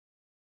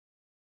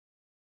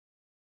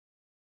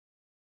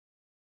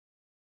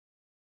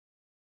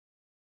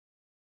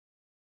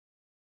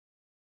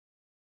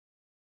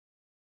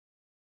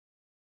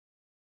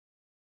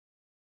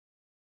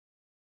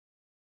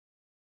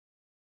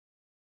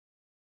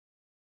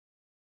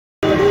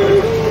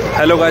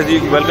Hello guys ji,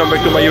 welcome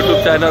back to my YouTube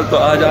channel. तो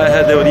आज आया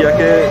है देवरिया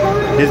के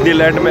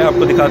डिज्नीलैंड में।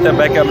 आपको दिखाते हैं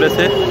बैक कैमरे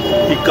से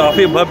कि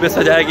काफ़ी भव्य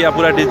सजाया गया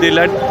पूरा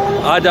डिज्नीलैंड।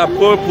 आज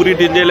आपको पूरी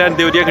डिज्नीलैंड,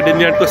 देवरिया के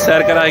डिज्नीलैंड को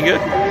सैर कराएंगे,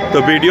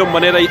 तो वीडियो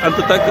बने रही अंत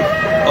तक।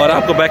 और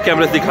आपको बैक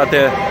कैमरे से दिखाते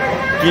हैं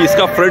कि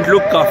इसका फ्रंट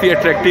लुक काफ़ी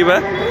अट्रैक्टिव है,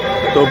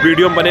 तो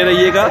वीडियो में बने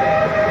रहिएगा।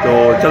 तो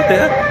चलते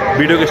हैं,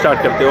 वीडियो को स्टार्ट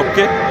करते हैं।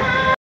 ओके,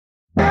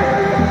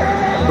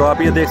 तो आप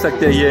ये देख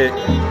सकते हैं,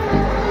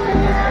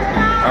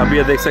 आप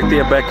ये देख सकते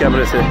हैं बैक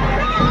कैमरे से।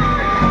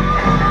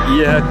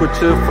 ये है कुछ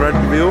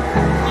फ्रंट व्यू।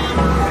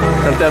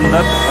 चलते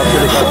अंदर, आपको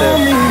दिखाते हैं।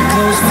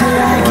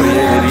 और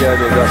ये एरिया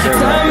जो जाते हैं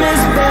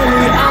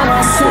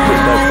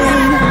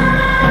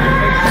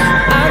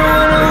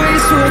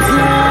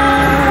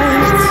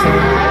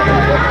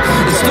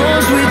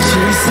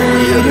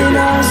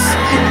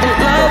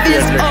काफी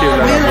अट्रैक्टिव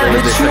लगा, तो ये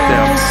देख सकते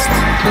हैं आप।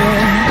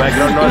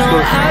 बैकग्राउंड नॉइज को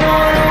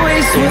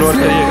इग्नोर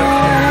करिएगा।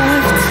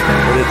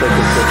 और ये तक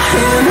आगे दिखाते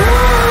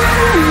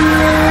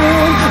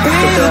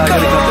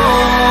हैं।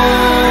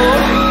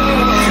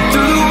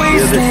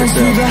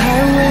 Through the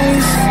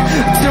highways,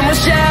 till my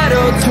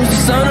shadow turns to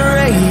sun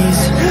rays,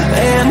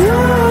 and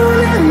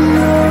on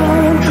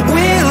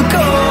we'll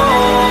go.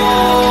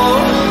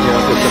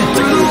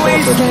 Through the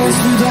wastelands,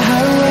 through the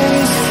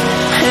highways,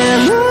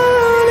 and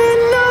on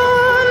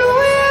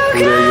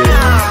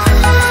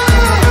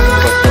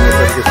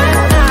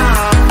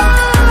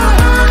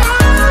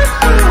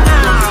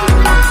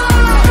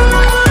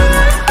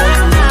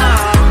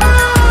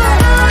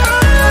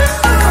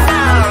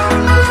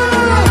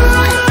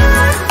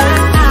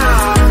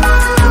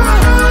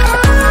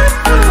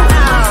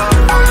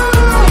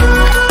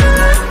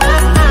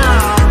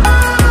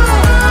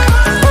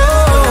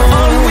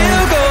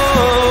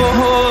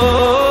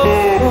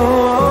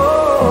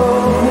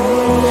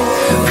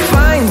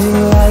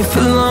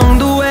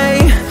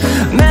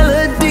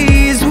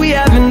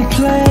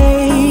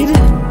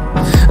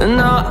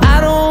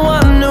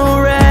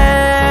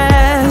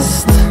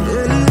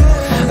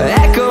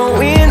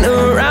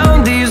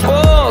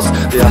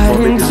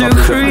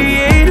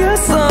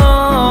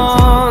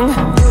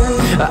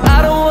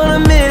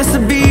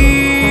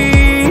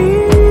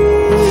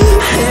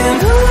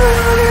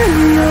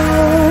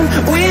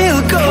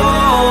we'll go.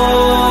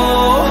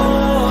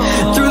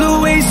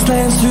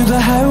 Through the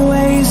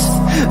highways,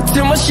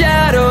 till my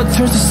shadow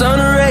turns to sun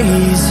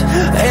rays,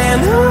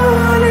 and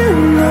on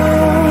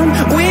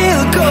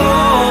we'll go.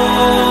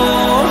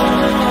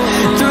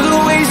 Through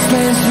the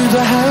wastelands, through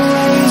the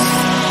highways,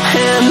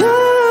 and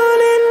on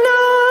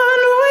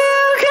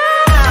we'll go.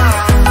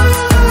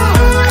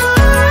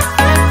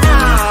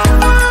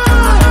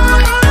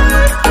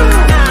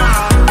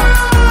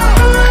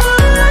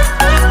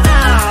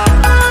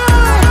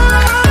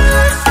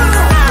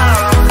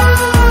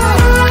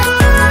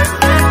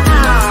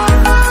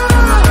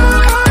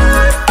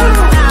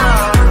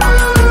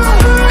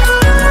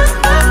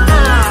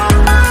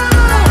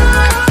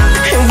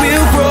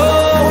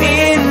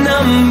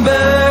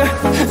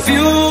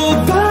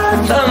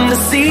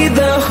 See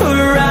the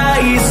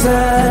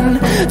horizon,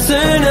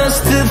 turn us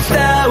to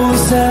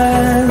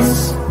thousands,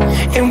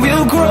 and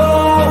we'll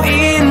grow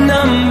in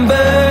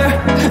number,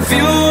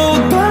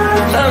 fueled by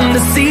them.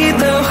 To see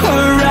the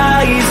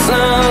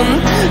horizon,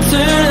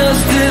 turn us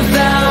to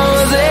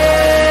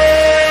thousands,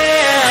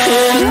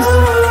 and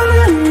on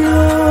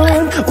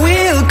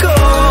we'll go.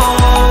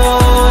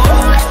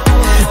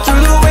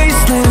 Through the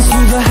wastelands,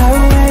 through the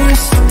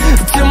highways,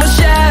 till my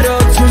shadow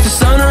turns to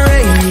sun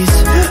rays,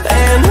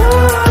 and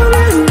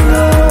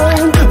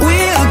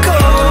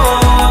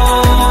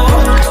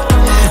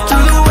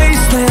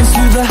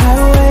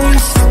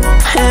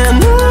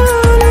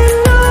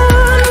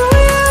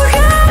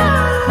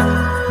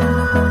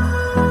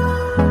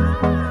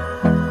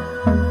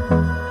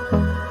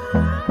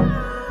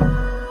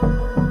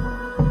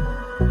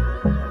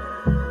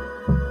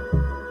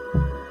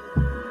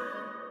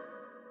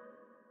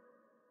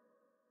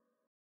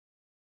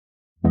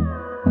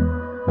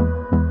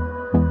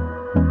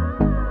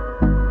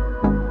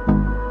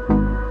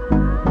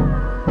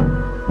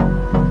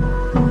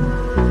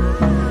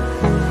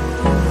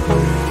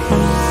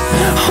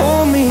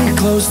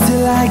close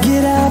till I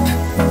get up.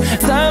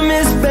 Time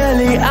is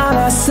barely on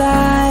our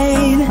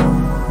side.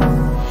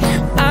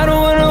 I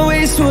don't wanna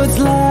waste what's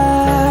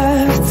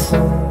left.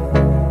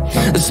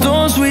 The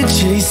storms we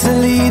chase are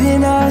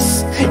leading us,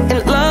 and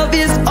love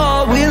is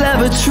all we'll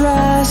ever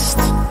trust.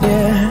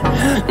 Yeah,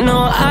 no,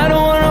 I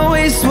don't wanna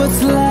waste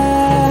what's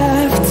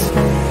left.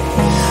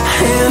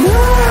 And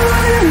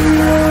on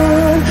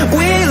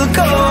we'll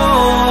go.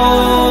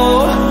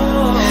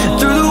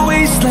 Through the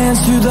wastelands,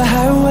 through the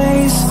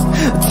highways,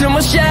 till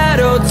my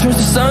shadow turns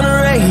to sun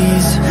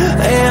rays,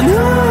 and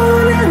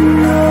on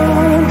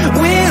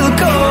we'll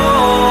go.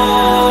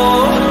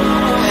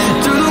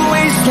 Through the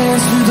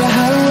wastelands, through the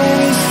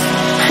highways,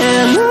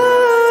 and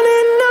on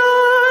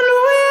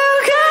we'll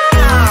go.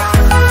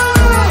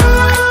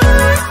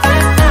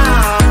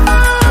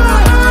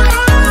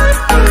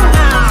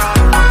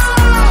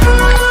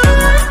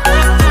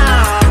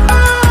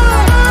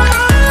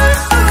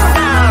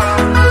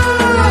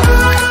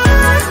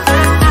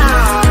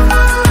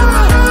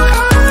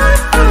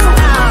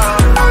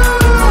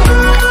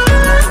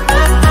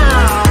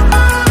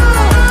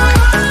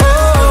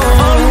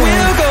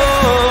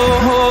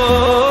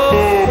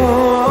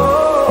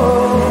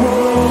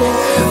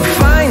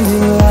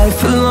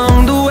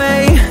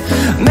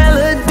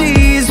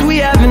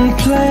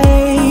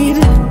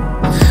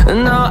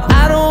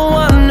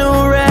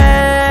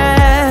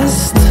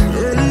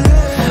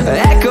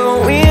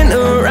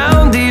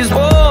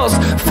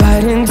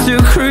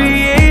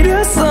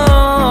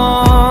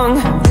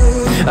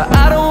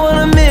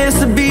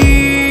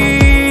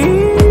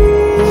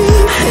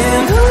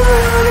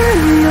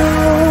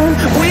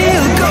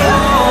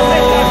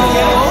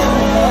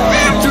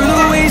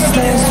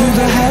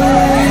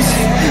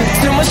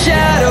 till my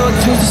shadow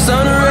turns to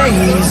sun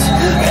rays.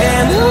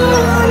 And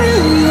on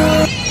and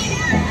on.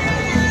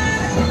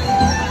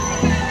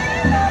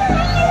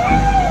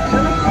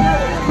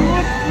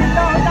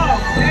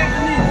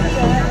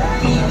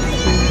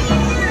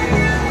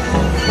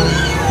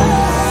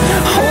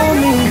 Hold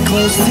me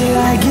close till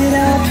I get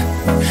up.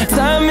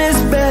 Time is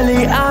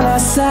barely on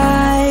our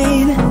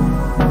side.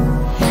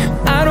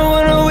 I don't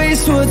wanna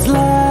waste what's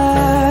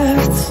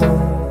left.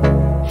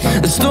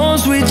 The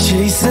storms we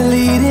chase are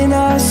leading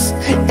us,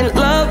 and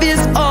love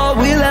is all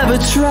we'll ever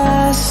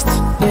trust.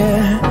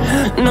 Yeah,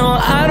 no,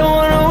 I don't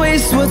wanna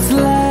waste what's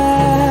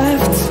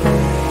left.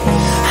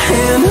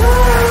 And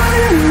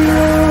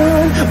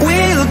on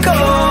we'll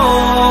go,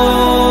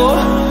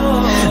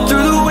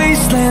 through the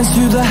wastelands,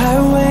 through the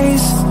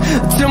highways,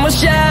 till my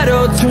shadow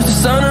turns to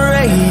sun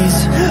rays.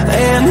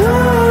 And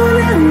on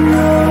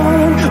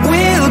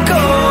we'll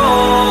go,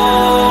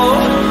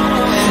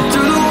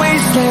 through the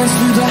wastelands,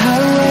 through the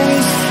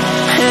highways,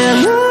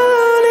 and on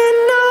we'll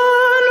go.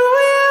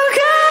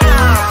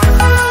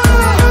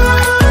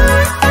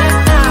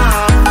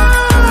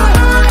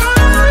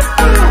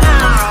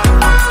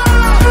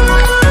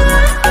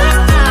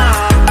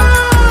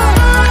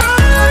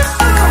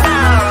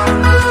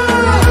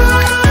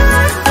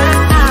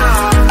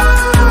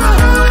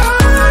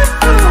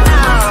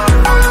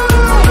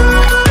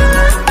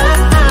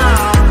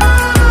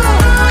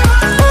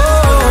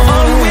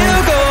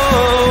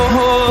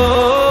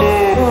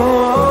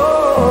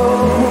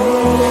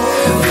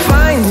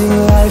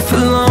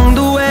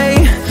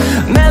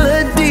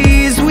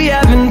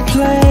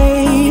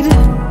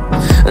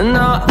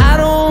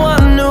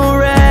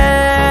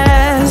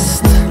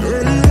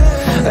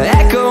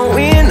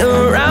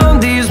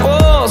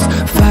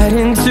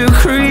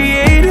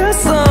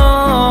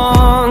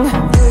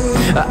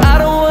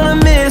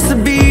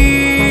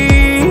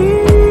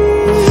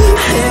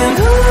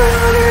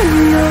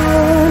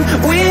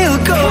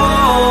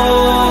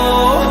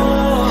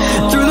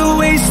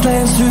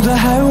 Through the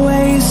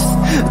highways,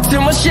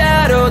 till my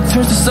shadow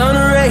turns to sun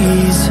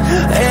rays.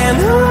 And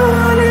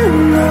on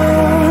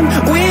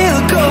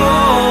we'll go,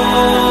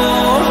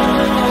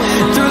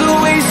 through the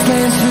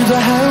wastelands, through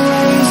the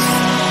highways,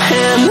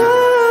 and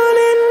on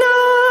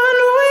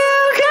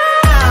we'll go.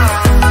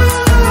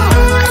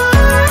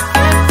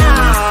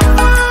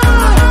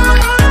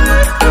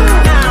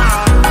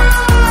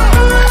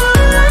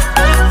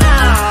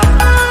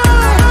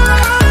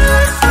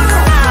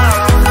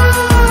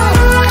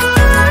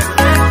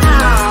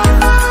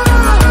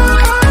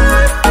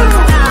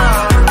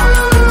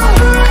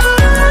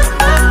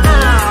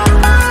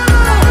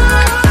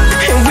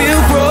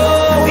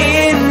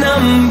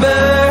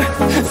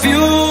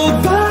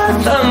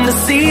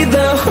 See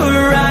the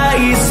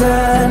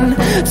horizon,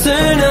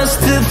 turn us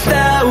to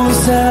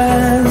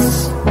thousands,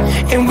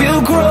 and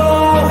we'll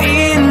grow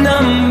in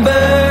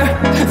number,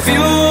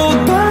 fueled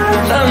by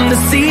them to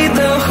see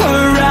the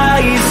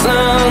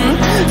horizon,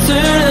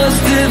 turn us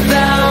to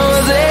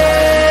thousands.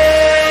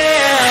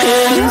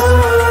 And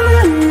on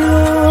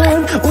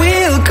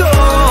we'll go,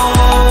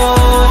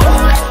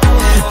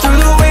 through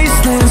the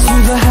wastelands,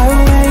 through the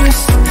highways,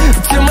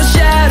 till my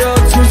shadow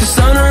turns to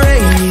sun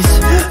rays.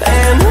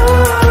 And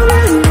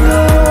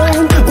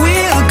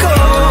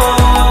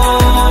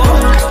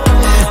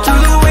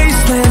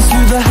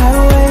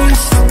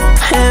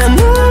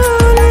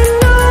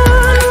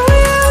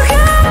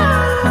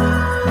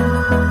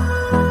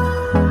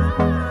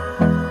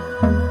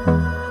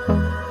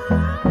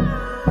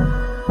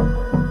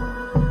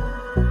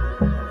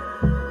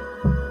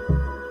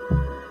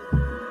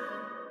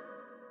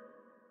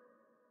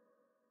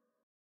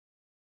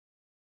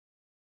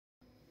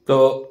तो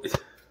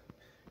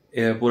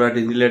ये पूरा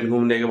Disneyland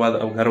घूमने के बाद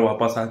अब घर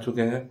वापस आ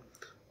चुके हैं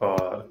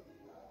और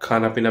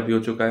खाना पीना भी हो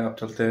चुका है। अब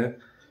चलते हैं।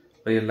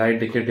 और ये लाइट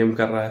देखिए डिम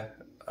कर रहा है।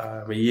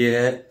 ये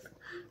है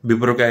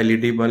विप्रो का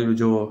एलईडी बल्ब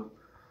जो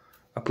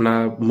अपना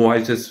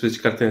मोबाइल से स्विच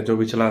करते हैं, जो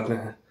भी चलाते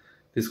हैं।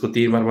 इसको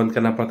 3 बार बंद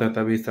करना पड़ता है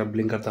तभी इस तरह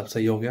ब्लिंक करता है।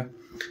 सही हो गया।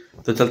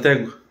 तो चलते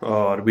हैं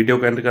और वीडियो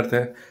को एंड करते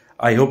हैं।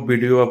 आई होप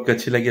वीडियो आपको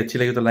अच्छी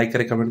लगी तो लाइक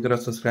करें, कमेंट करें,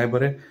 सब्सक्राइब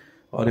करें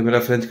और ये मेरा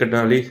फ्रेंड्स का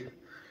डाली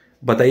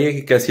बताइए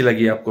कि कैसी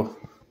लगी आपको।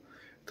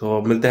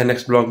 तो मिलते हैं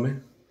नेक्स्ट ब्लॉग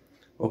में।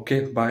 Okay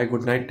bye,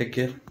 good night, take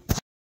care.